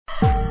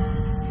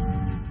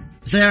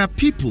There are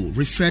people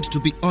referred to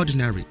be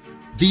ordinary.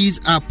 These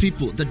are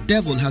people the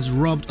devil has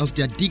robbed of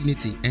their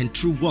dignity and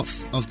true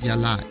worth of their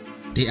life.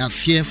 They are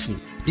fearful.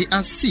 They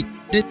are sick.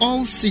 They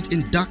all sit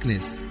in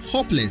darkness,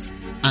 hopeless,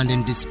 and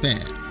in despair.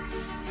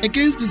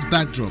 Against this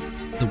backdrop,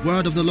 the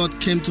word of the Lord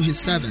came to his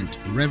servant,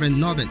 Reverend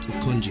Norbert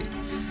Okonji,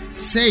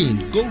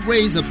 saying, "Go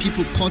raise a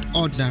people called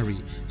ordinary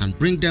and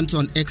bring them to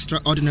an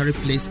extraordinary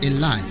place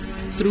in life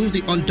through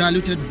the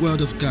undiluted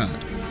word of God.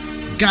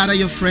 Gather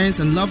your friends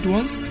and loved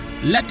ones.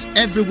 Let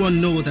everyone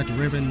know that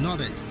Reverend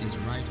Norbert is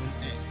right on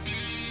air."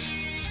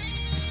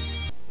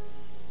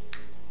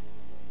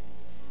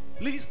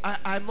 Please,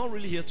 I'm not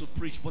really here to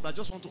preach, but I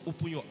just want to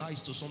open your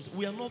eyes to something.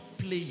 We are not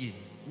playing.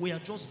 We are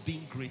just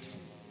being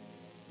grateful.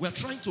 We are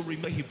trying to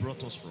remember he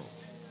brought us from.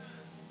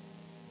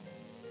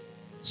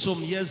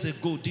 Some years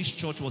ago, this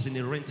church was in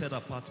a rented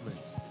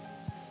apartment.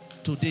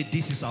 Today,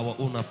 this is our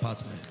own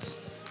apartment.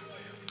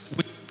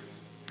 With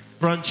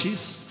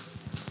branches,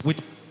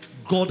 with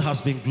God has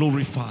been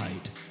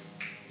glorified.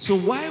 So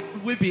why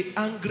would we be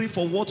angry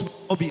for what we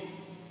will be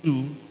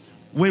do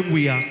when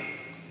we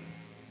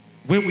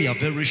are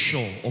very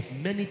sure of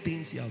many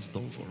things he has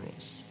done for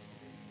us?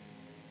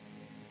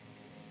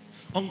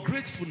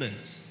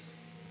 Ungratefulness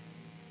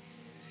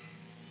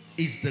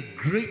is the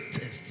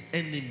greatest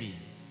enemy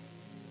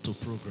to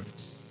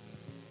progress.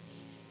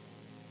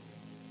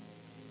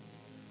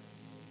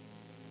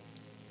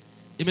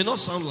 It may not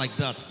sound like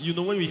that. You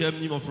know, when we hear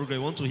name of progress,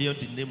 we want to hear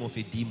the name of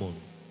a demon.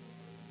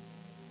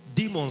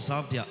 Demons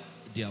have their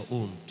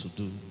own to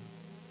do.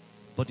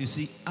 But you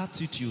see,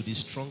 attitude is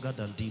stronger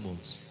than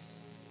demons.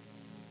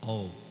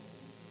 Oh,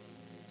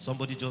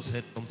 somebody just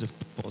heard something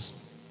first.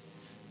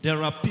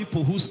 There are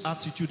people whose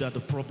attitude are the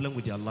problem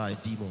with their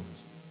life. Demons.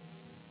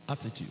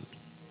 Attitude.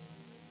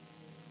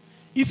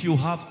 If you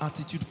have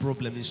attitude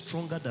problem, it's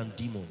stronger than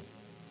demon.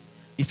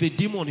 If a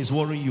demon is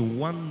worrying you,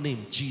 one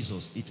name,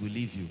 Jesus, it will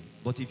leave you.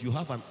 But if you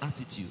have an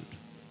attitude,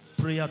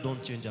 prayer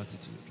don't change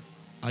attitude.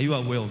 Are you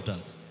aware of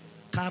that?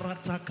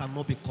 Character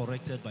cannot be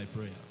corrected by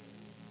prayer.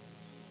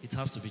 It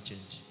has to be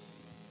changed.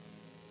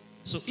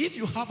 So if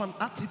you have an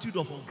attitude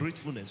of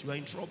ungratefulness, you are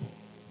in trouble.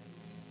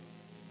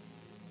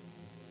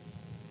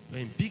 You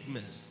are in big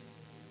mess.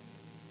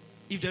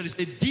 If there is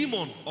a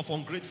demon of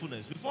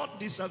ungratefulness, before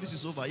this service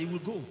is over, it will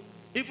go.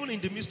 Even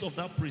in the midst of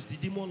that praise, the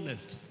demon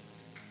left.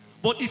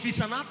 But if it's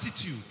an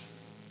attitude,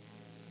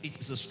 it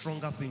is a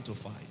stronger thing to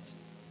fight.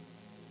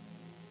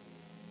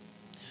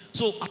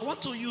 So I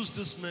want to use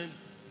this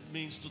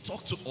means to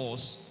talk to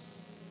us.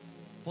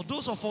 For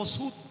those of us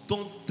who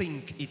don't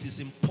think it is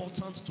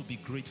important to be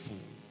grateful,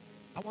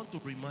 I want to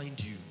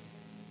remind you.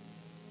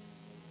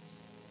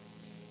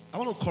 I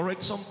want to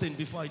correct something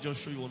before I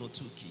just show you one or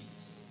two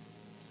keys.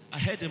 I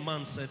heard a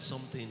man said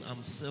something,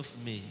 "I'm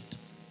self-made."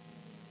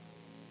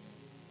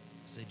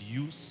 I said,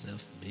 "You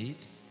self-made?"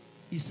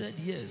 He said,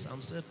 "Yes,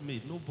 I'm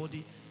self-made.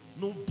 Nobody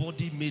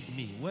made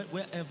me.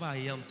 Wherever I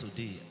am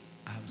today,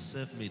 I'm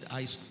self-made.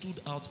 I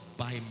stood out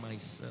by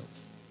myself."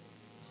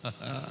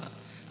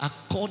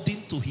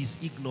 According to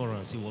his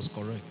ignorance, he was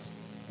correct.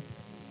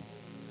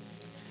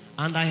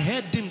 And I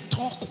heard him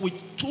talk with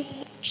too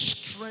much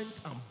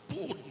strength and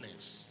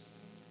boldness.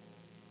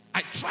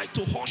 I tried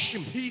to hush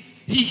him.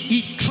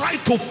 He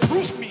tried to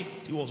prove me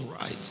he was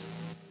right.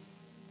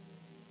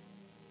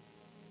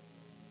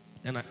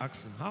 And I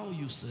asked him, "How are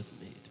you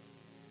self-made?"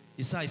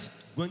 He said, "I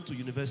went to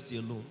university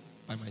alone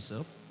by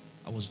myself.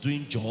 I was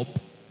doing job.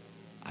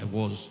 I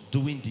was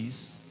doing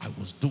this. I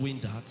was doing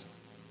that.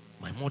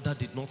 My mother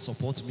did not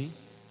support me.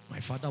 My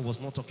father was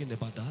not talking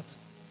about that.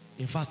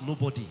 In fact,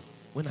 nobody.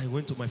 When I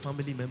went to my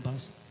family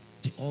members,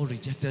 they all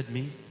rejected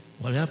me.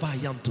 Wherever I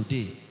am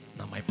today,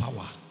 now my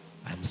power.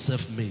 I am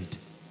self-made."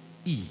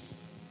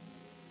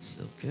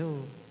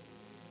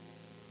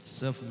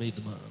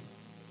 Self-made man.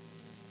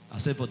 I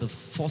said, "For the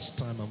first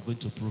time, I'm going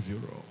to prove you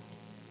wrong.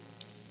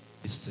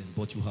 Listen,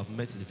 but you have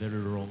met the very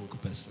wrong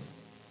person.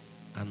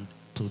 And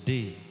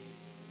today,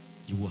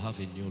 you will have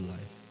a new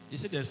life." He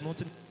said, "There's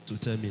nothing to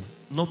tell me.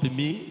 Not be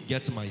me,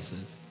 get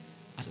myself.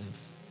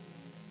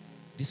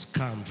 This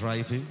car I'm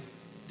driving,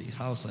 the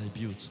house I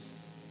built,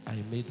 I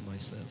made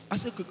myself." I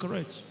said, "Okay,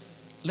 correct.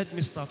 Let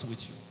me start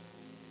with you.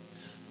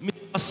 Me,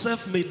 a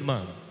self-made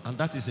man," and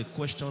that is a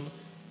question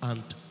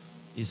and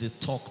is a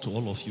talk to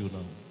all of you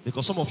now.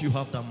 Because some of you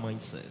have that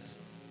mindset.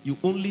 You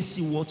only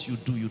see what you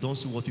do, you don't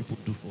see what people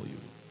do for you.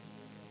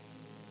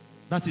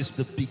 That is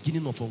the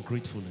beginning of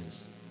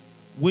ungratefulness.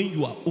 When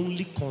you are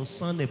only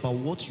concerned about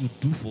what you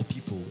do for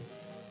people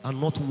and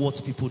not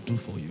what people do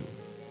for you.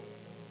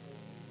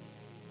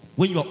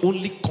 When you are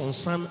only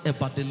concerned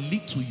about the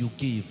little you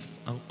gave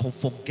and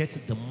forget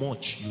the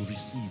much you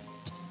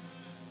received.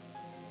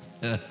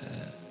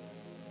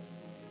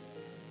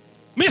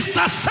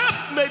 Mr.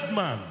 Self-Made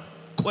Man.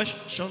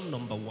 Question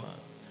number one.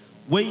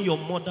 When your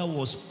mother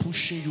was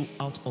pushing you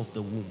out of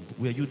the womb,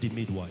 were you the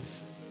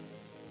midwife?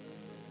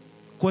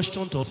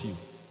 Question to you.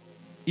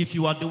 If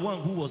you are the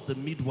one who was the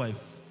midwife,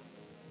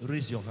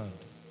 raise your hand.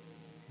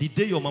 The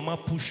day your mama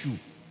pushed you,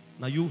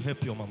 now you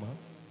help your mama.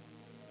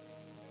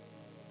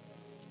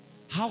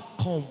 How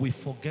come we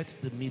forget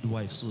the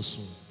midwife so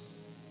soon?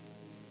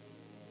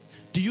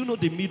 Do you know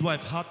the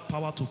midwife had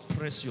power to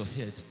press your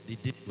head the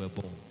day you were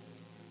born?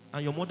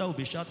 And your mother will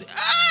be shouting,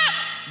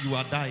 "Ah! You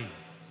are dying."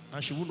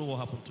 And she won't know what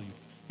happened to you.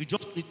 You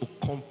just need to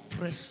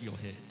compress your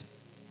head.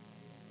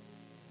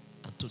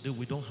 And today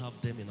we don't have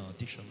them in our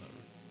dictionary.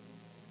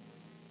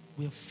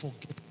 We have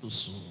forgotten so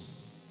soon.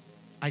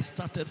 I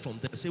started from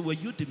there. I said, "Were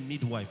you the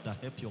midwife that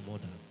helped your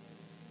mother?"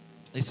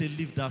 They said,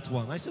 "Leave that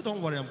one." I said,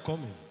 "Don't worry, I'm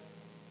coming."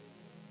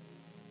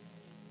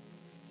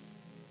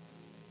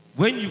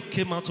 When you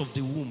came out of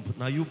the womb,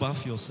 now you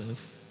bath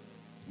yourself.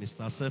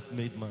 Mr.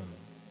 Self-made man.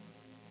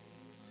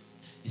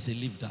 He said,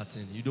 "Leave that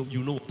in.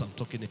 You know what I'm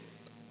talking about."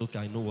 Okay,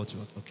 I know what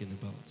you are talking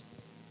about.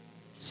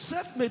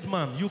 Self-made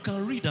man, you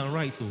can read and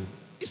write. Oh.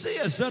 He said,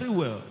 "Yes, very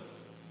well."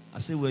 I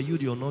said, "Were you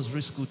your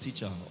nursery school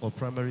teacher or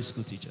primary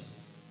school teacher?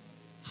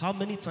 How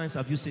many times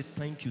have you said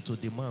thank you to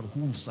the man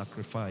who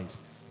sacrificed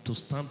to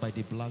stand by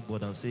the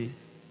blackboard and say,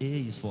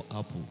 A is for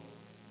apple?"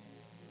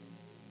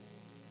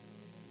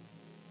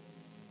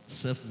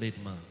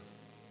 Self-made man.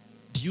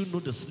 Do you know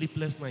the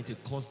sleepless night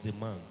it cost the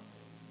man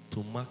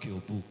to mark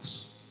your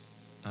books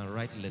and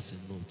write lesson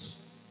notes?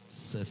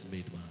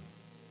 Self-made man.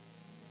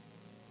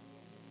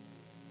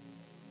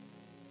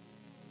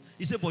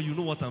 He said, "But you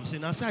know what I'm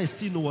saying." I said, "I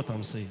still know what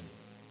I'm saying.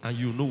 And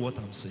you know what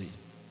I'm saying."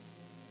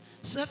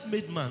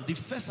 Self-made man, the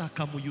first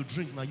akamu you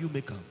drink, now you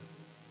make them.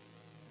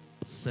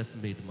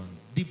 Self-made man.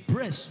 The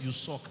breast you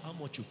suck, how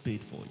much you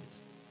paid for it?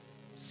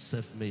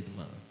 Self-made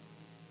man.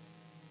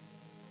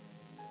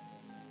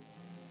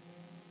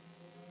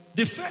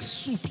 The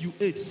first soup you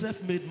ate,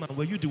 self-made man,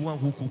 were you the one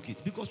who cooked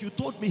it? Because you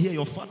told me here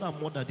your father and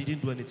mother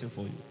didn't do anything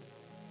for you.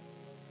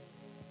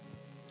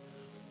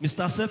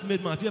 Mr.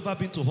 Self-made man, have you ever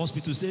been to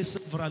hospital? Say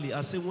severally.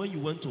 I say, when you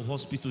went to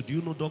hospital, do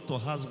you know doctor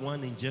has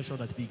one injection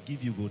that if he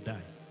give you, go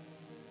die?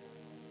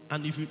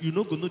 And if you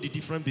not going to know the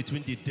difference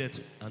between the death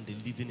and the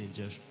living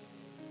injection.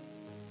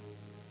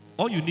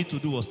 All you need to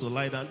do was to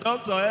lie down,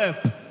 "Doctor,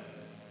 help."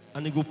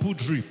 And he go put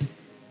drip.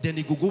 Then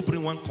he go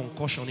bring one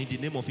concussion in the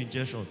name of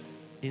injection.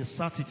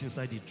 Insert it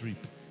inside the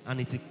drip. And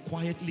it will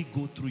quietly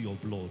go through your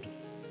blood.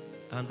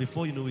 And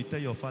before you know, we tell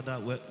your father,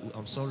 "Well,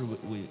 I'm sorry,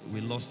 we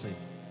lost him."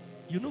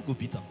 You know, go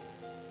beat him.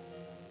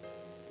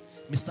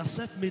 Mr.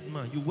 Self-made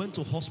man, you went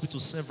to hospital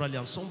severally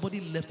and somebody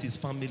left his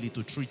family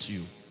to treat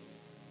you.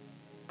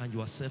 And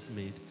you are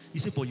self-made. He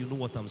said, "But you know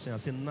what I'm saying?" I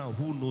said, "Now,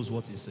 who knows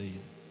what he's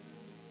saying?"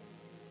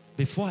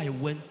 Before I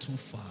went too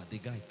far, the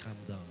guy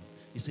calmed down.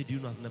 He said, "You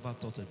know, I've never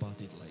thought about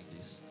it like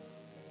this.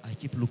 I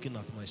keep looking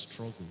at my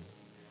struggle."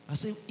 I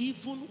said,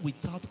 "Even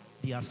without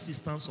the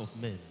assistance of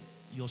men,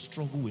 your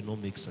struggle will not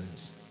make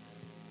sense."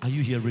 Are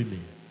you hearing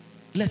me?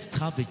 Let's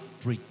have a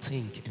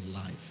rethink in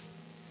life.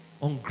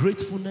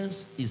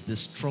 Ungratefulness is the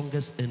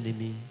strongest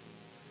enemy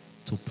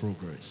to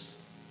progress.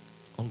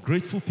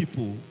 Ungrateful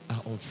people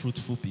are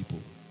unfruitful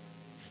people.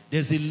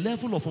 There's a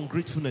level of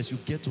ungratefulness you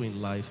get to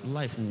in life,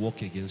 life will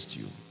work against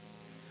you.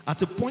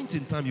 At a point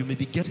in time, you may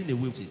be getting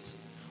away with it.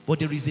 But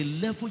there is a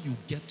level you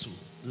get to,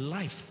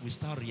 life will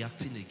start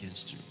reacting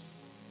against you.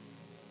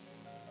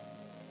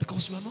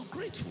 Because you are not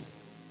grateful.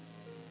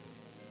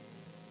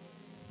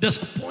 There's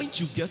a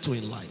point you get to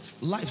in life,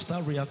 life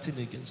start reacting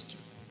against you.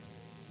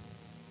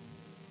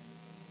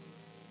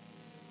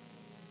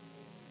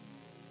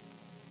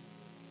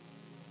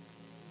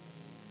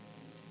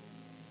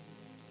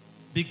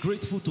 Be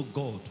grateful to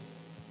God.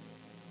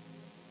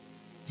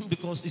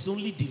 Because it's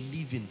only the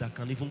living that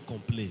can even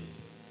complain.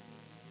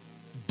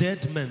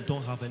 Dead men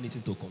don't have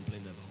anything to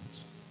complain about.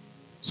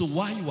 So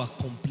while you are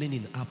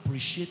complaining,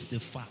 appreciate the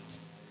fact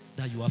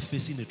that you are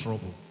facing a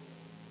trouble.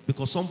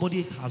 Because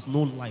somebody has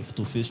no life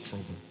to face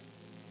trouble.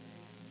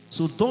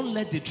 So don't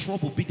let the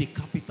trouble be the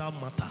capital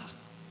matter.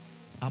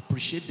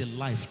 Appreciate the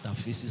life that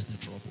faces the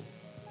trouble.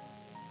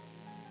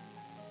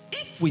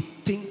 If we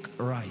think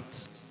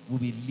right, we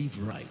will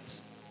live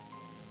right.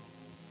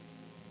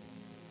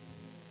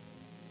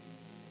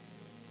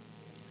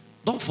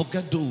 Don't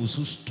forget those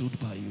who stood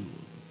by you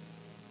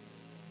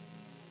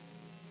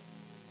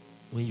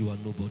when you are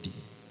nobody.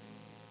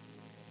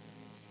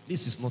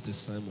 This is not a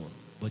sermon,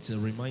 but it's a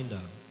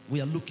reminder. We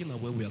are looking at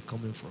where we are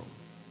coming from.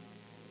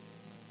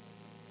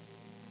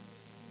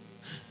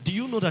 Do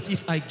you know that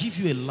if I give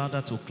you a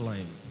ladder to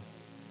climb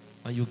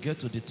and you get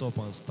to the top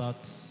and start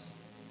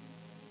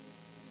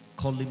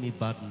calling me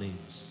bad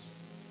names,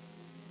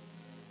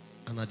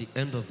 and at the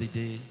end of the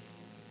day,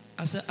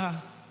 I say,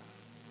 "Oh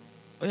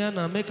yeah,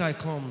 now make I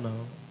come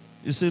now."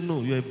 You say,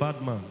 "No, you're a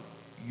bad man.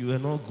 You are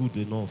not good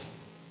enough."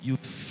 You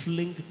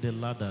fling the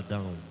ladder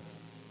down.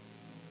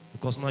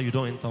 Because now you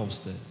don't enter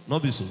upstairs.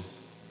 Not be so.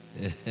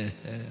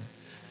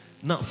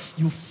 Now,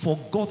 you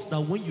forgot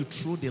that when you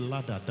throw the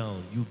ladder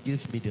down, you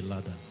gave me the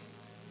ladder.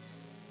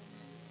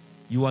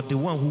 You are the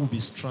one who will be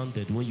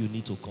stranded when you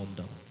need to come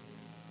down.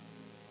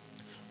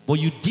 But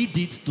you did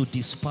it to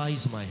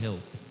despise my help.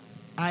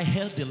 I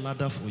held the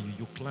ladder for you.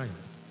 You climbed.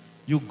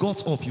 You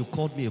got up, you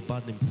called me a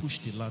bad name,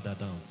 pushed the ladder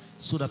down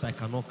so that I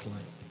cannot climb.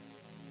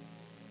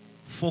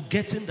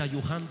 Forgetting that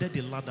you handed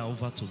the ladder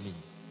over to me.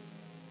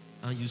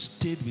 and you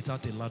stayed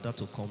without a ladder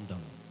to come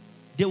down.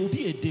 There will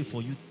be a day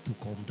for you to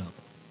come down,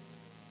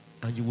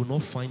 and you will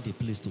not find a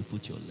place to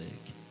put your leg.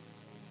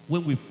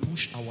 When we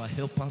push our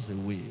helpers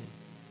away,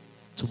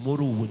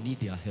 tomorrow we will need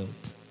their help,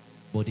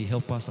 but the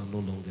helpers are no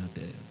longer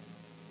there.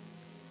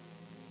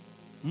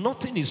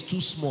 Nothing is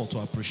too small to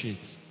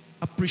appreciate.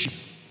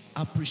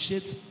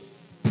 Appreciate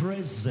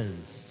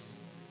presence.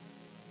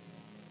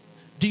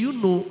 Do you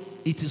know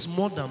it is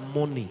more than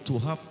money to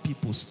have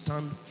people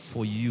stand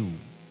for you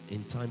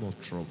in time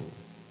of trouble?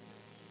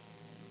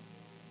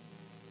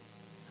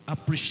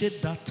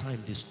 Appreciate that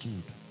time they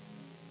stood.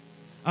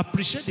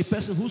 Appreciate the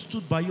person who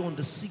stood by you on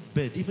the sick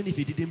bed, even if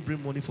he didn't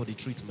bring money for the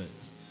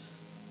treatment.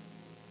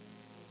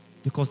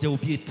 Because there will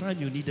be a time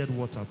you needed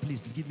water.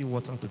 Please give me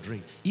water to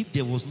drink. If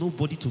there was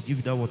nobody to give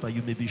you that water,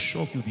 you may be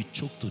shocked, you'll be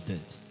choked to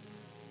death.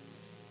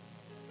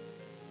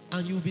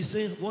 And you'll be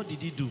saying, what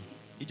did he do?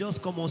 He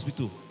just come to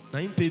hospital. Now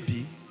him pay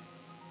bill.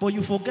 But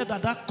you forget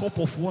that that cup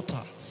of water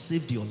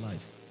saved your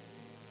life.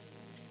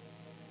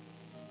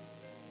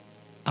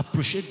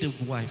 Appreciate the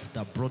wife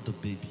that brought the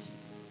baby.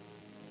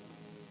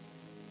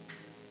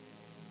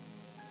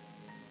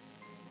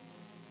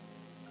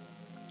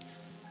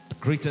 The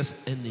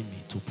greatest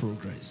enemy to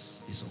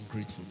progress is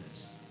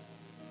ungratefulness.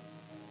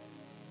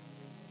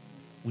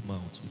 With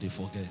mouth, they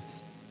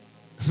forget.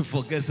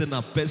 Forget saying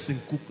a person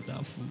cook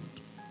that food.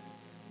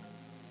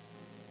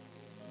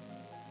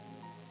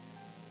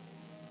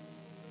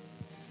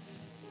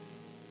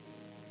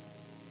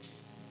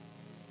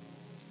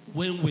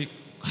 When we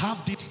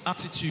have this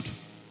attitude,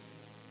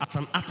 as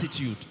an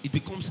attitude, it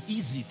becomes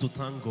easy to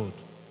thank God.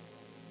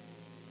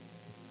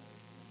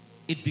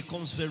 It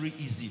becomes very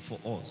easy for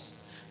us.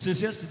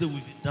 Since yesterday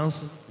we've been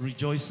dancing,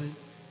 rejoicing.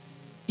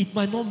 It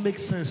might not make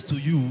sense to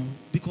you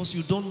because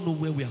you don't know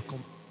where we are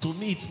coming. To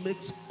me, it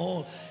makes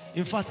all.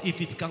 In fact,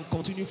 if it can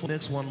continue for the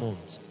next 1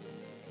 month,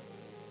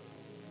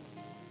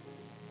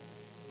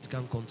 it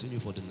can continue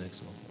for the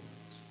next 1 month.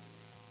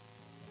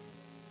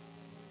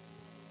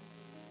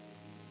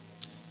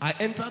 I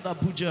entered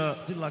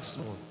Abuja the last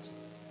month.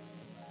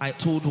 I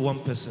told one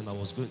person I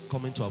was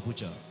coming to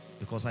Abuja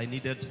because I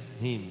needed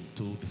him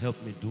to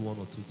help me do 1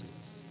 or 2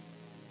 things.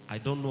 I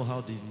don't know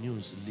how the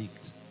news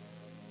leaked.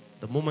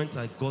 The moment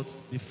I got,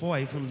 before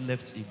I even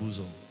left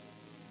Ibuzo,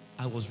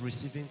 I was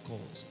receiving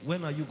calls.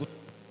 When are you going?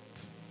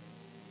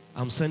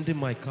 I'm sending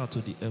my car to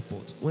the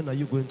airport. When are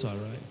you going to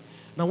arrive?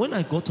 Now, when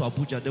I got to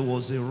Abuja, there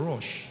was a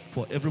rush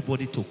for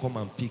everybody to come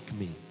and pick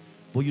me.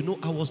 But you know,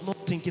 I was not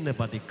thinking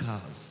about the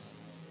cars.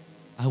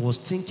 I was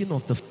thinking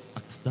of the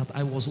fact that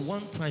I was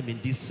one time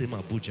in this same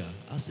Abuja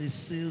as a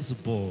sales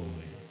boy.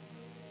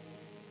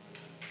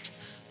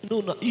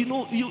 You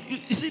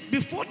see,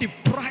 before the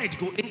pride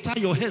go enter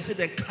your head, say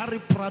they carry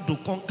Prado,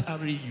 can't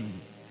carry you.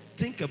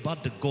 Think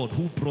about the God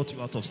who brought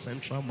you out of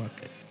Central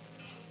Market.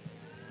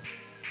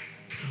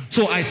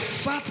 So I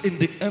sat in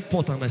the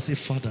airport and I said,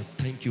 Father,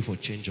 thank you for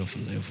change of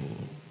level.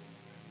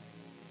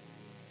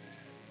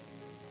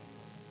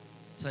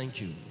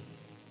 Thank you.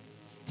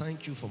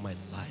 Thank you for my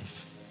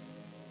life.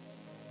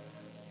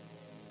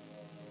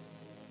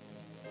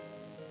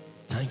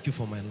 Thank you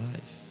for my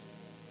life.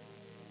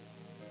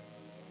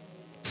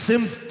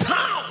 Same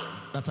town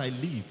that I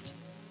lived.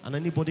 And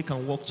anybody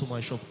can walk to my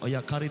shop. Oh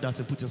yeah, carry that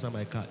and put inside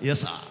my car.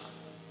 Yes, sir.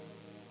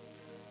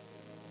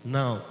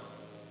 Now,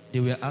 they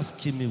were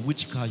asking me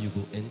which car you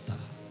go enter.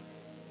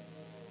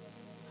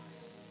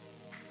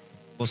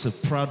 There was a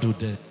Prado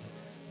there.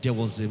 There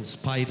was a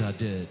Spider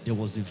there. There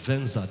was a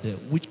Venza there.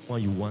 Which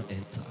one you want to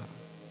enter?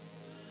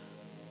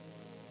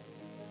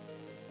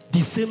 The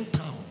same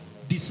town.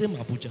 The same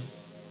Abuja.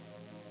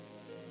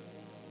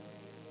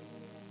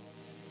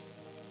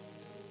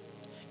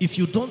 If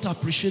you don't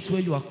appreciate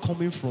where you are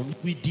coming from,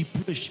 we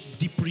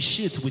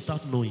depreciate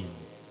without knowing.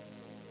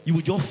 You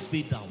will just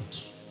fade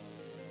out.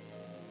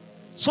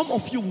 Some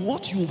of you,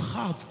 what you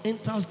have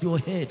enters your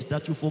head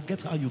that you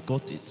forget how you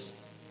got it.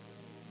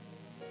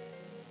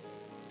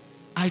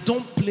 I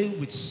don't play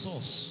with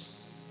sauce.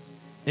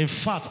 In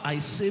fact, I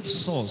save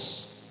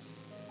sauce.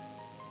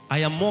 I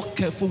am more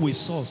careful with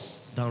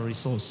sauce than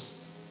resource.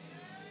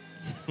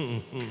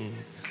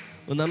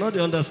 Una not they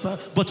understand,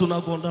 but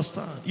una go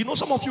understand. You know,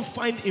 some of you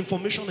find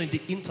information in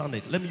the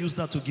internet. Let me use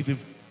that to give you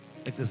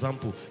an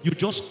example. You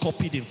just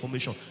copy the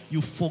information.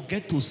 You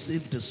forget to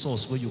save the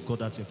source where you got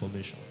that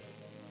information.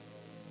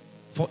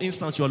 For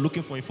instance, you are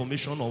looking for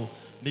information, or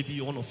maybe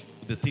one of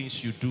the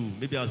things you do,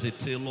 maybe as a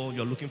tailor,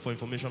 you are looking for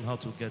information how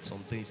to get some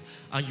things,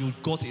 and you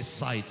got a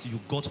site, you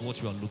got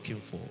what you are looking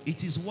for.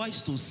 It is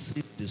wise to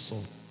save the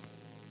source.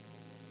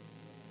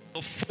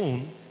 Your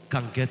phone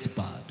can get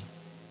bad.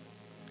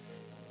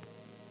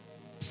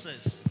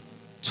 Says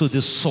to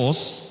the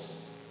source,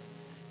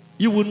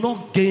 you will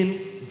not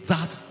gain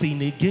that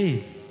thing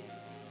again.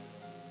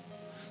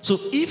 So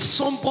if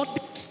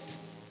somebody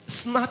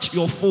snatched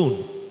your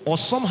phone, or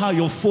somehow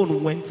your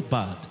phone went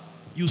bad,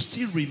 you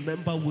still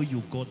remember where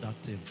you got that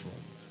thing from.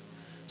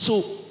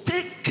 So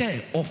take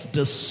care of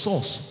the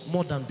source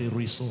more than the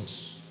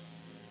resource.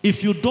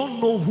 If you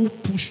don't know who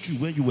pushed you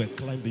when you were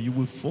climbing, you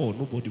will fall.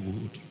 Nobody will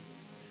hold you.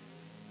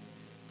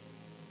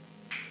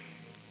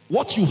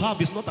 What you have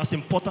is not as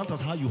important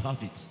as how you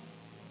have it.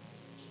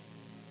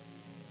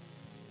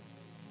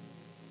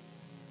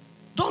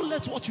 Don't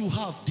let what you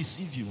have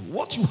deceive you.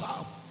 What you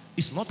have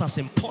is not as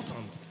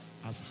important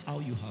as how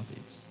you have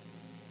it.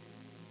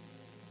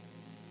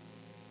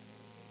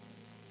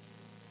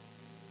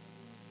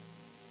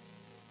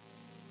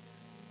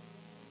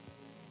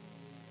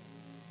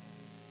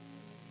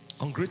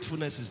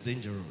 Ungratefulness is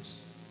dangerous.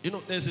 You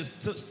know, there's a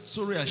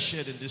story I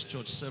shared in this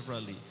church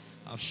severally.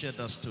 I've shared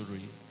that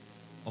story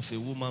of a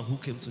woman who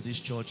came to this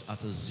church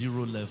at a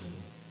 0 level.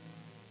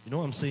 You know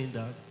what I'm saying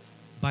that?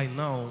 By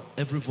now,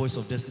 every Voice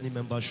of Destiny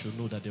member should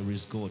know that there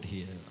is God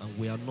here, and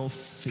we are not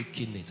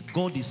faking it.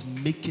 God is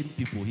making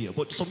people here,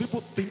 but some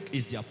people think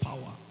it's their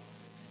power.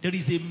 There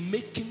is a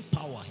making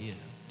power here.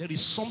 There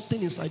is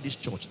something inside this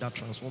church that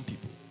transforms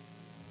people.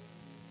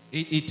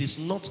 It is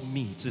not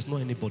me, it is not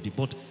anybody,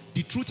 but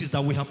the truth is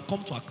that we have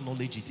come to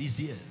acknowledge it. It's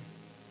here.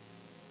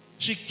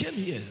 She came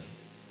here.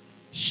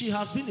 She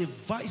has been a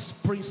vice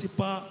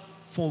principal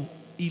for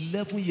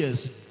 11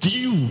 years,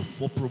 due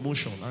for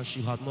promotion, and she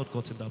had not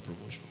gotten that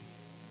promotion.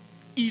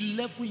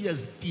 11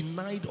 years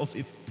denied of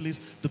a place,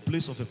 the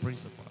place of a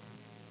principal.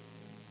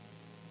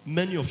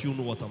 Many of you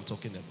know what I'm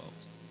talking about.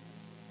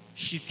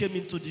 She came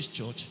into this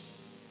church.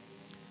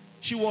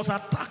 She was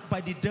attacked by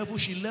the devil.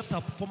 She left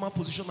her former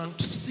position and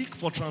seek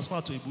for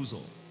transfer to Ibuzo.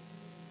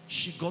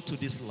 She got to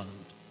this land.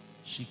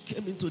 She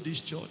came into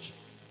this church.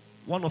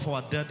 One of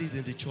our daddies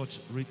in the church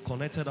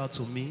reconnected her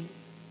to me.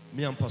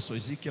 Me and Pastor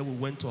Ezekiel, we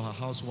went to her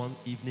house one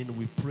evening.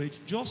 We prayed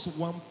just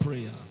one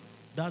prayer.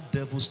 That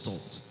devil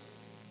stopped.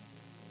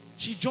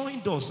 She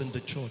joined us in the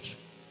church.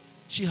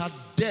 She had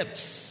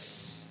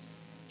debts.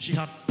 She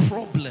had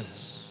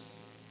problems.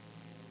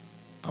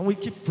 And we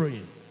keep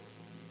praying.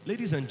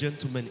 Ladies and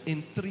gentlemen,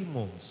 in 3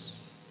 months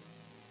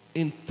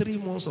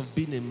of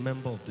being a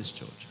member of this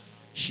church,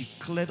 she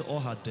cleared all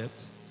her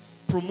debts.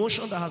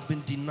 Promotion that has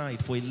been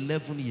denied for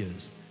 11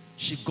 years.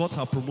 She got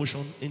her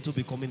promotion into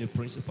becoming a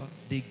principal.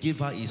 They gave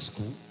her a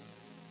school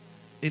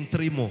in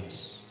 3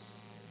 months.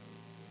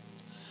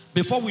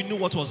 Before we knew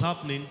what was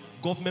happening,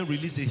 government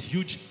released a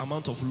huge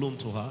amount of loan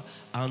to her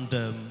and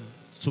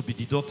to be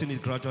deducting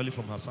it gradually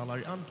from her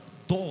salary. And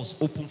doors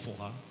opened for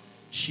her.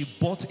 She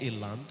bought a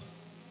land,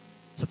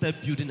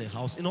 started building a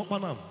house in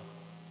Okpanam.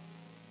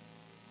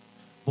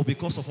 But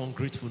because of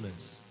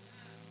ungratefulness,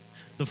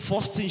 the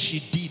first thing she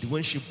did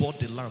when she bought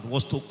the land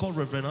was to call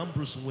Reverend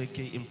Ambrose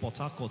Nweke in Port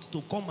Harcourt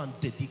to come and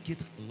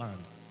dedicate land.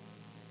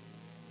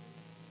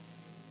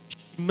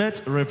 She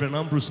met Reverend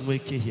Ambrose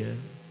Nweke here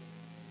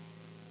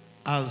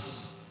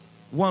as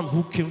one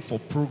who came for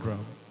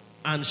program,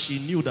 and she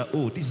knew that,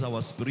 oh, this is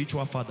our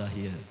spiritual father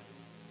here.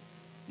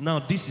 Now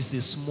this is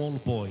a small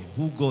boy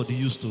who God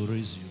used to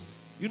raise you.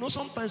 You know,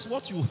 sometimes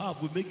what you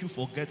have will make you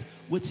forget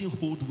waiting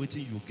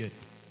you get.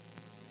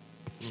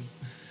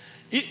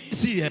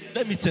 See,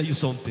 let me tell you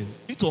something.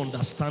 You need to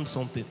understand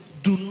something.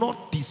 Do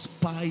not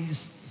despise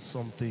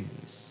some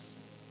things.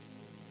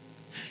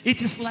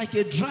 It is like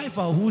a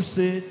driver who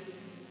said,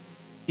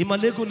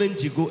 Imalego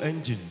Nenjigo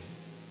engine.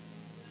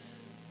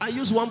 I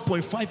use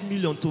 1.5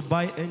 million to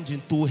buy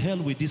engine. To hell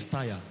with this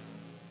tire.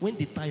 When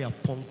the tire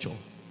puncture,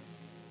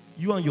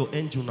 you and your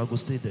engine are going to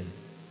stay there.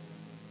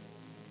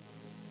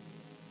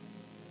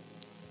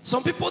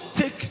 Some people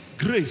take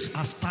grace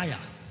as tire,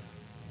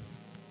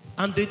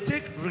 and they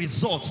take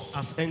result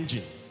as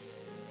engine.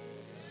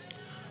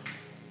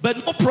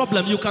 But no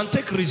problem, you can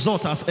take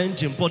result as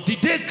engine, but the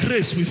day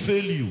grace will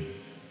fail you,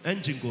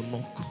 engine go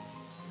knock.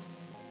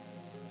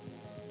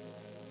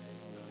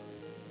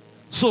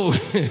 So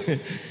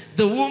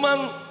the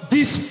woman,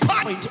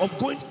 despite of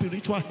going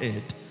spiritual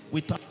head,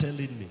 without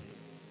telling me,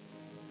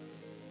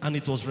 and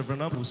it was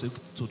Reverend Abu who said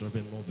to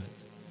Reverend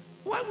Norbert,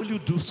 why will you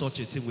do such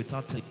a thing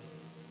without telling me?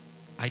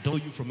 I don't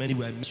know you from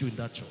anywhere. I met you in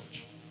that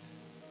church.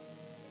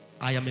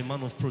 I am a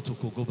man of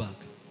protocol. Go back.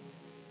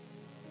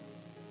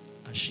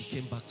 And she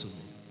came back to me.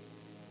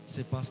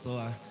 Say,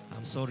 Pastor,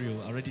 I'm sorry.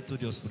 I already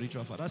told your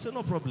spiritual father. I said,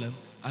 no problem.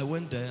 I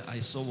went there. I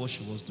saw what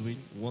she was doing.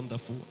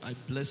 Wonderful. I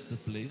blessed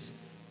the place.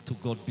 To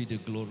God be the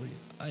glory.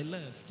 I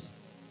left.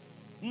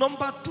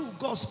 Number 2,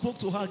 God spoke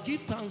to her. Give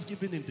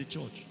thanksgiving in the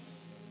church.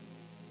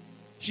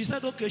 She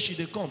said, okay, she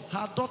did come.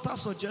 Her daughter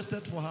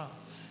suggested for her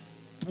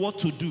what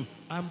to do.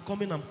 I'm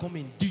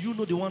coming. Do you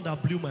know the one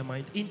that blew my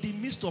mind? In the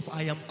midst of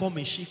I am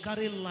coming, she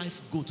carried live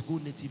goat, go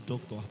native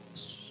doctor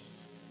house.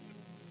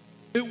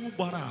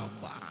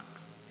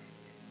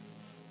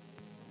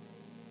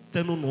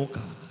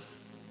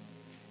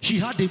 She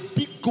had a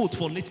big goat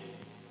for native.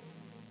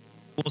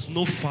 There was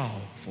no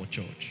fowl for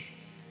church.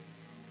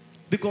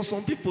 Because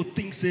some people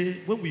think,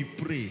 say, when we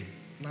pray,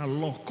 now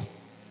lock.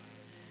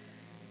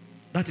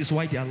 That is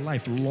why their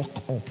life lock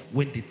up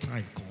when the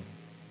time comes.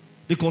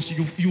 Because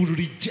you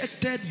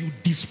rejected, you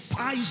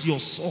despise your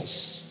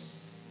source,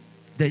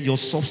 then your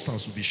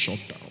substance will be shut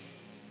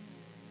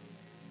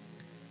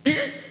down.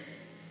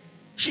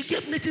 She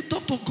gave native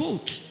doctor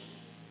goat.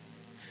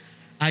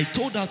 I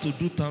told her to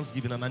do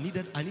Thanksgiving, and I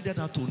needed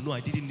her to know I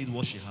didn't need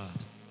what she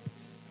had.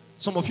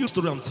 Some of you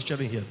story I'm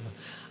sharing here.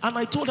 And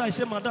I told her, I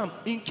said, Madam,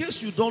 in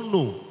case you don't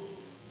know,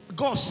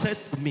 God said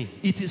to me,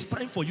 it is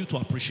time for you to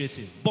appreciate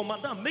him. But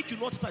madam, make you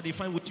not start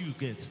define what you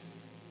get.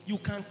 You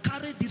can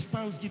carry this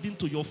thanksgiving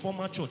to your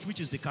former church, which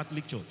is the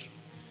Catholic Church.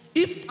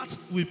 If that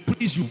will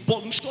please you,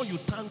 but make sure you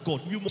thank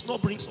God. You must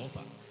not bring salt.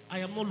 I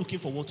am not looking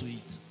for what to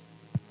eat.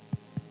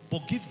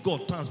 But give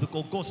God thanks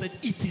because God said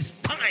it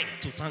is time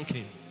to thank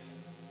him.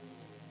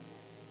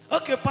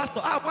 Okay, pastor,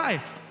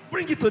 why?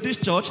 Bring it to this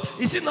church.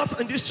 Is it not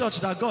in this church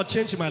that God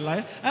changed my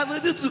life? I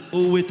needed to.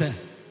 Oh, wait there.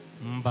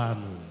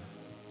 Mbanu.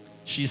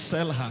 She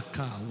sell her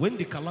car. When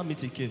the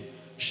calamity came,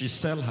 she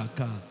sell her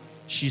car.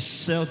 She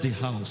sell the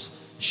house.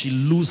 She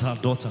lose her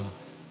daughter.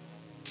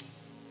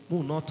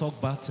 Oh, not talk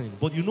bad thing.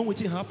 But you know what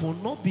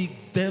happened? Not be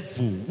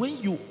devil.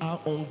 When you are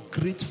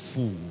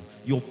ungrateful,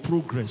 your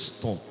progress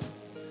stop.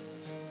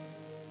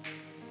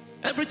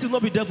 Everything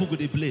not be devil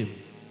with a blame.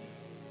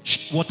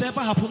 Whatever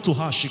happened to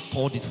her, she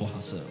called it for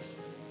herself.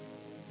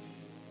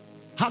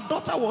 Her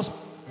daughter was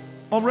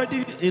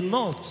already a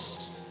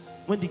nurse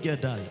when the girl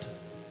died.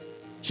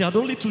 She had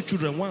only 2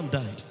 children, one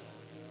died.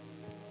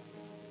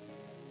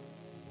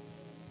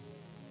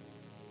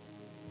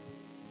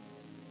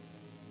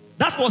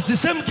 That was the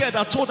same girl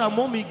that told her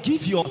mommy,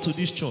 give your to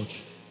this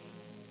church.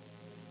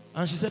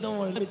 And she said, don't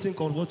worry, let me think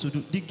on what to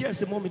do. The girl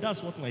said, mommy,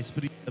 that's what my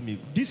spirit told me.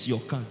 This is your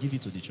car, give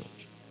it to the church.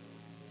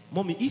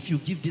 Mommy, if you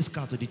give this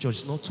car to the church,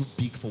 it's not too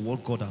big for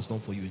what God has done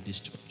for you in this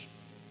church.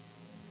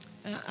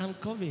 I'm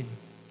coming.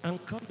 I'm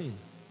coming.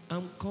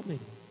 I'm coming.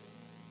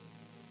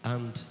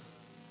 And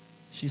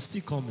she's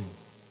still coming.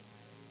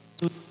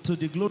 To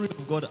the glory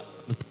of God,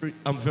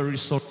 I'm very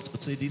sorry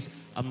to say this.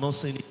 I'm not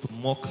saying it to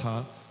mock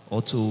her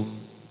or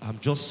I'm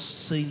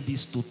just saying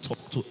this to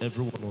talk to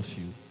every one of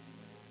you.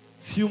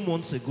 Few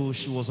months ago,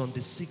 she was on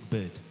the sick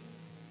bed.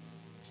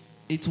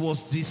 It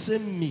was the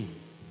same me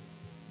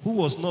who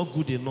was not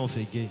good enough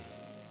again,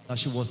 that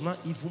she was not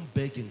even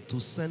begging to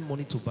send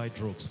money to buy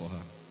drugs for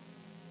her.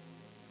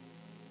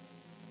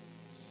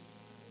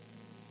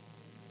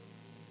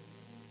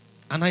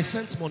 And I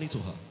sent money to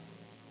her.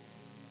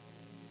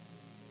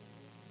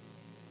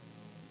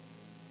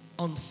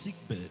 On sick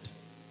bed,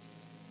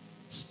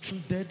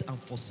 stranded and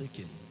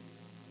forsaken.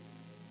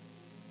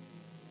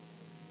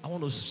 I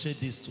want to share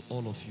this to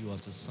all of you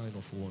as a sign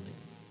of warning.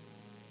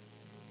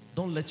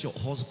 Don't let your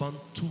husband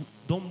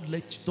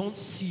don't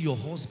see your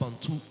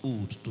husband too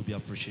old to be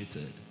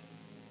appreciated.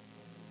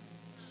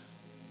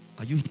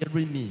 Are you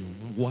hearing me?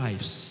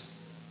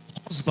 Wives,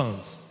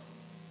 husbands,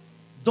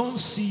 don't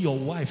see your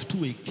wife too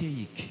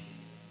archaic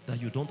that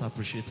you don't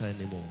appreciate her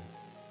anymore.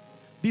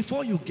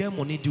 Before you get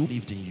money, do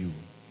live in you.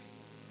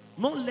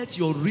 Don't let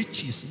your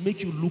riches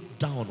make you look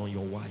down on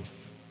your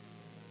wife.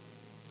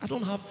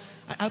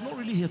 I'm not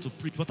really here to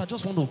preach, but I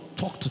just want to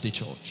talk to the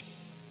church.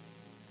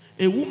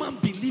 A woman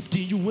believed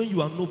in you when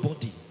you are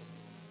nobody.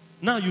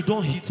 Now you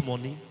don't hit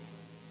money.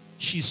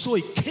 She's so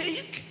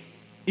archaic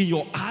in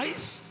your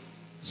eyes,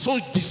 so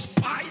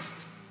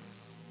despised.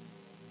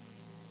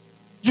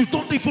 You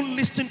don't even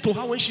listen to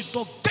her when she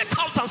talks. Get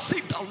out and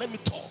sit down, let me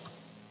talk.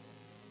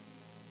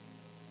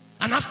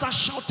 And after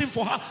shouting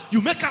for her,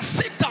 you make her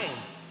sit down.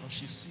 And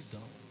she sit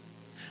down.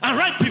 And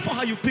right before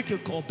her, you pick a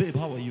call. Babe,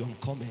 how are you? I'm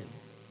coming.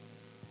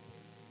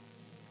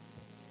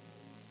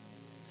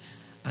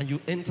 And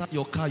you enter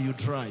your car, you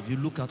drive. You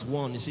look at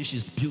one, you say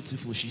she's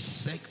beautiful, she's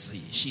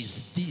sexy,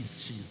 she's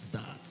this, she's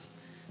that.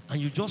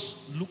 And you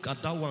just look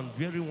at that one,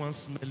 wearing one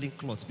smelling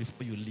clothes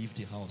before you leave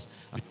the house.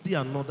 And see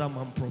another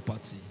man's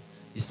property.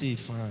 You say,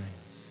 fine.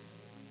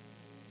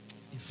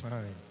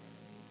 Fine.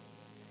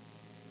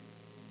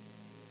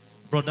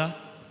 Brother,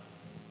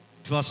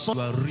 if you are so,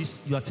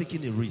 you are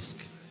taking a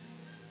risk.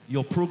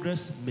 Your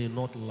progress may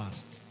not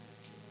last.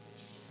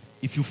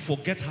 If you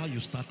forget how you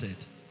started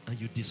and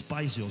you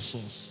despise your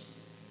source,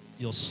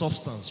 your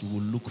substance you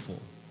will look for.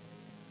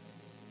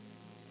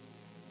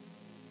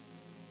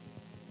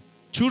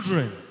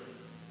 Children,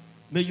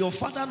 may your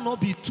father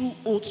not be too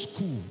old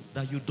school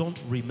that you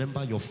don't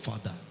remember your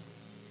father.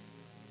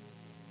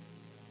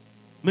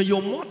 May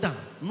your mother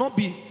not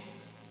be,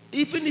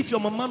 even if your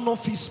mama not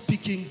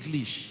speak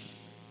English,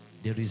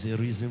 there is a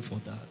reason for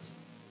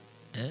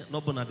that.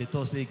 Not when they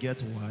talk say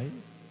get why?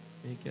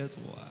 They get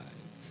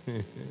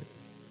why.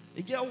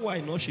 They get why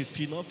no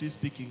she not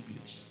speak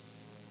English.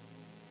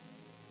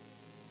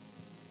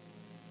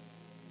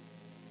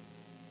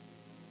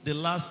 The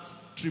last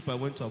trip I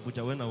went to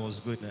Abuja, when I was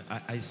going,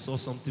 I saw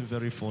something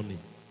very funny.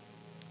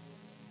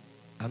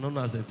 I don't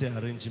know as they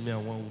arranged me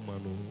and one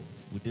woman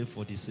who did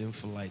for the same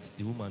flight.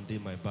 The woman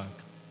did my back.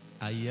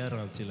 I hear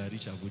until I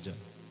reach Abuja.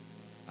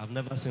 I've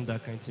never seen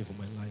that kind of thing for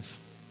my life.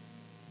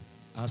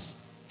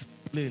 As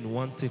plane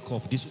one take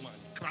off, this woman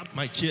grabbed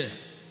my chair.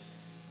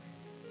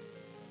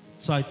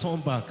 So I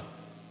turned back.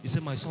 He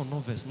said, my son, no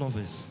verse.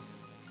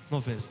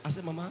 I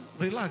said, Mama,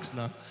 relax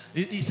now.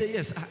 He said,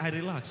 yes, I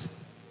relax.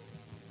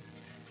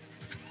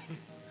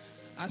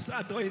 I said,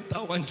 I don't enter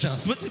one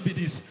chance. What it be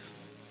this?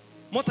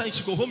 More time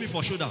she go home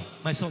for shoulder.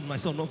 My son,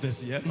 no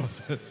verse, yeah, no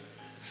verse.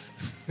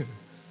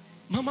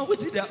 Mama, what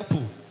did the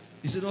apple?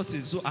 He said,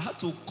 nothing. So I had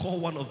to call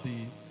one of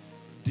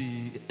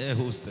the air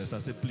hostess. I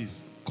said,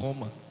 please,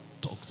 come and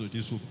talk to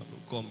this woman.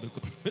 come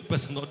because the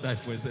person not die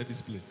for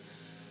this plane.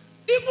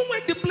 Even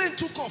when the plane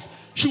took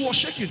off, she was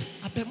shaking.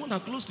 I bet Mona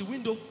close the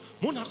window.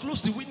 Mona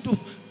close the window.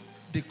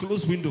 They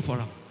closed window for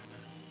her.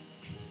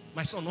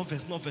 My son, no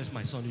verse,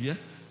 my son, you hear?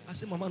 I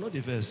said, Mama, not the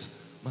verse.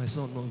 My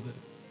son, no verse.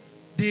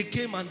 They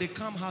came and they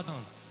calm her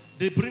down.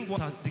 They bring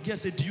water. The girl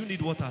said, do you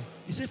need water?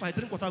 He said, if I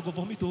drink water, I go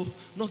vomit. Oh,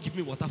 no, give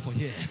me water for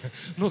here.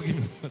 No, give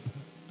me water.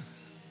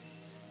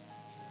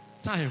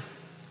 Time.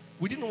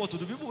 We didn't know what to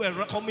do. People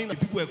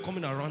were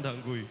coming around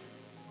and going.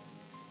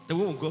 Then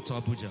when we got to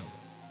Abuja,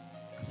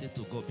 I said,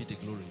 to God be the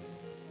glory.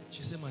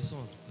 She said, my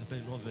son, I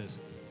bet no verse.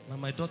 Now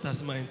my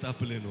daughter's my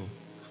interplane.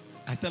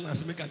 I tell her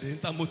to make her the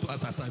intermotor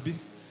as Asabi.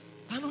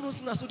 I don't know,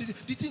 so the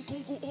thing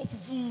can go up.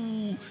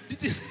 The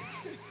thing.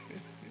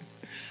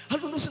 I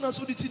don't know,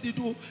 so the thing they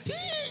do.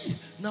 Hey,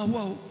 now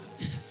wow,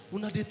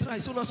 when they try,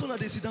 so now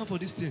they sit down for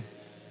this thing.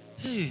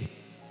 Hey,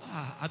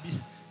 I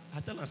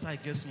tell her I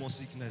get small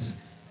sickness.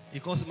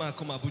 It comes man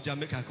come Abuja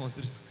make her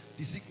country.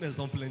 The sickness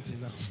don't plenty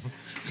now.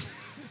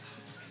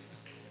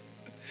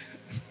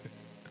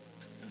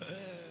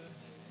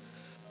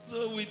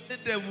 So we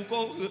did them. We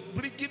call,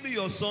 give me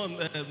your son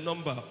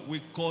number. We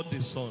called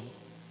the son.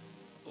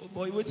 Oh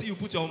boy, wait till you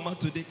put your mouth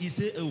today. He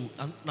say, oh,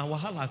 and now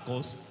wahala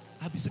cause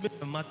I be saying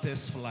my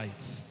test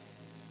flight.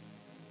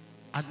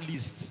 At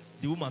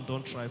least the woman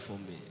don't try for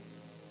me.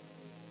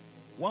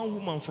 One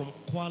woman from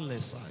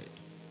Kwale side.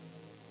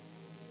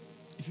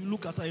 If you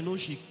look at her, you know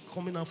she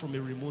coming out from a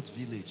remote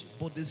village.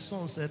 But the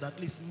son said, at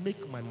least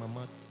make my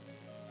mama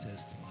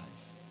test life.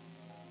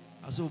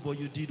 I said, oh boy,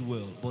 you did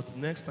well. But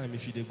next time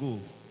if you go,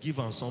 give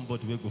her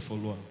somebody who go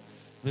follow her.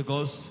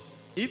 Because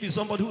if it's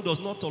somebody who does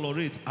not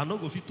tolerate, I'm not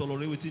going to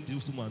tolerate what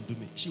this woman do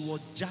me. She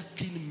was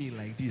jacking me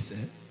like this.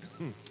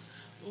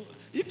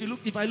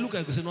 If I look,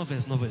 I go say, no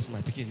verse,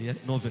 my picking, yeah?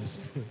 No verse.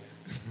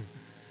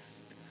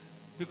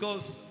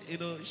 Because,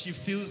 she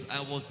feels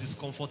I was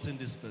discomforting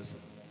this person.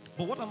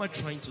 But what am I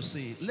trying to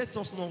say? Let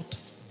us not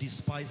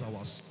despise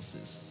our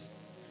sources.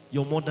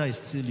 Your mother is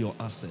still your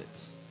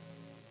asset.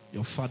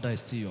 Your father is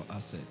still your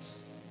asset.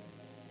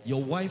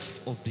 Your wife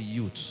of the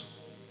youth,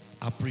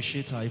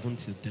 appreciate her even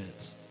till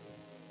death.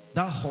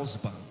 That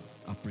husband,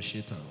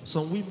 appreciate her.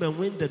 Some women,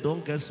 when they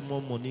don't get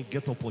small money,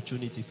 get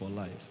opportunity for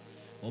life.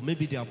 Or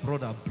maybe their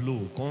brother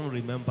blow, can't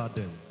remember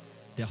them.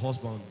 Their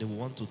husband, they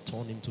want to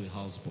turn him to a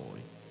houseboy.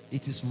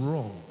 It is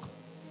wrong.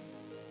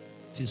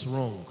 It is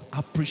wrong.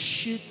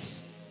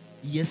 Appreciate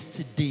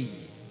yesterday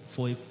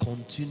for a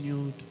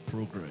continued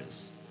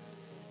progress.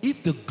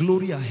 If the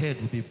glory ahead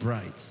will be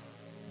bright,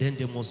 then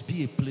there must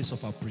be a place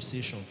of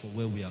appreciation for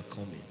where we are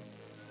coming.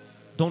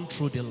 Don't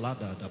throw the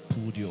ladder that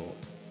pulled you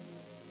up.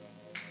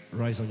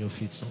 Rise on your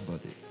feet,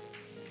 somebody.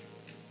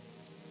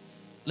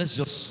 Let's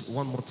just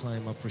one more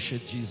time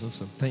appreciate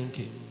Jesus and thank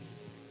him.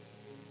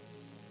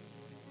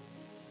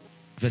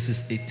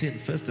 Verses 18,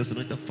 1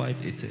 Thessalonians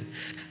 5:18.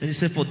 And he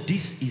said, for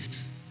this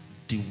is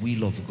the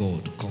will of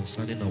God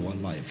concerning our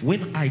life.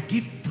 When I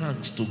give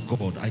thanks to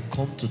God, I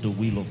come to the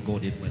will of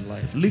God in my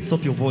life. Lift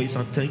up your voice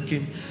and thank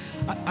him.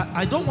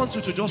 I don't want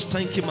you to just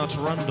thank him at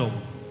random.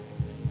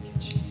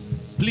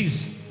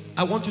 Please,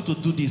 I want you to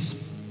do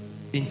this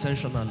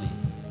intentionally.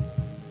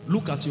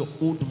 Look at your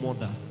old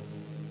mother.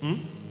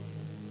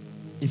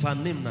 If her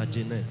name is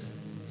Jeanette,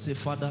 say,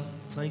 Father,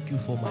 thank you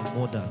for my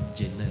mother,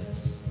 Jeanette,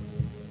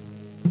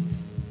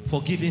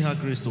 for giving her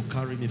grace to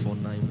carry me for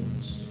 9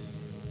 months.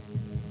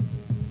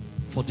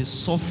 For the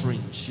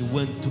suffering she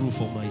went through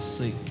for my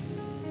sake.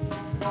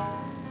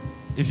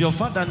 If your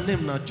father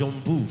name na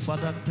Jumbo,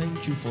 Father,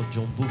 thank you for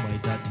Jumbo, my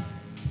daddy.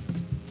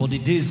 For the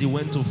days he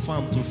went to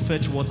farm to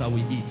fetch what I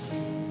will eat.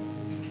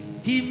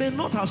 He may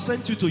not have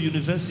sent you to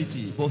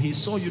university, but he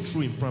saw you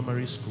through in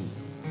primary school.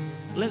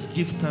 Let's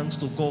give thanks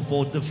to God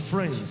for the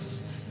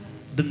friends,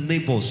 the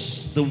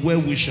neighbors, the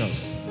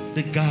well-wishers,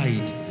 the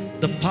guide,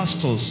 the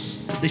pastors,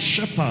 the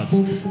shepherds,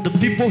 the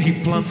people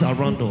he plants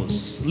around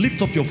us.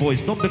 Lift up your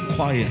voice. Don't be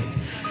quiet.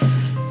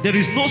 There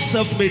is no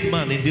self-made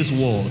man in this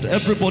world.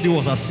 Everybody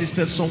was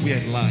assisted somewhere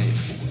in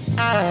life.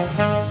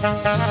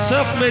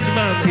 Self-made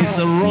man is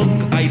a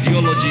wrong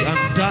ideology,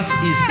 and that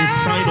is a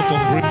sign of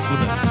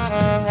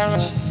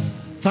ungratefulness.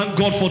 Thank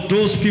God for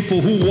those people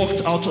who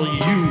walked out on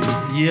you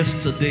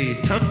yesterday.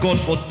 Thank God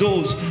for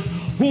those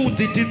who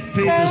didn't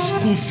pay the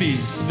school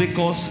fees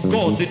because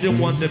God didn't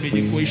want them in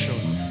the equation.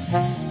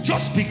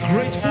 Just be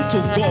grateful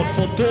to God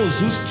for those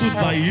who stood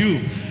by you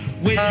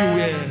when you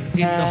were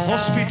in the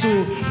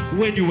hospital,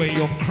 when you were in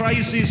your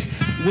crisis,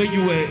 when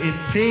you were in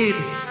pain.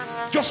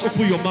 Just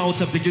open your mouth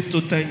and begin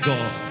to thank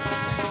God.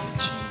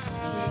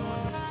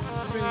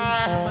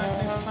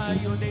 Magnify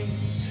your name.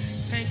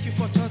 Thank you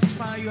for thus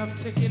far you have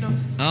taken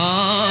us.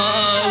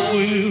 I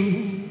will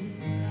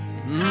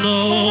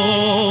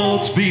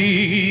not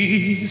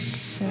be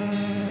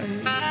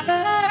silent.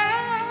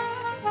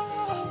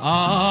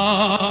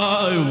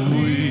 I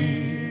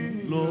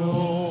will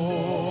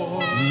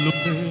always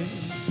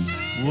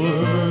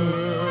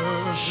worship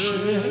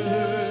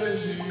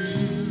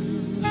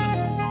you.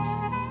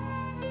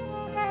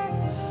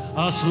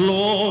 As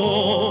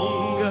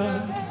long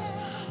as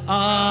I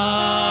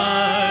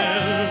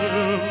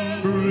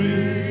am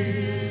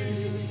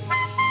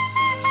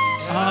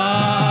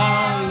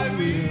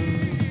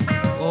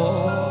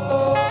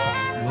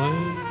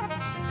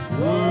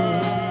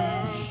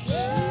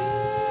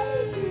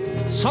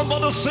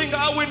Somebody sing,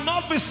 I will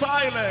not be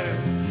silent.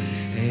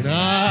 And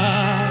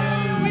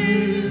I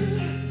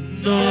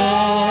will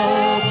not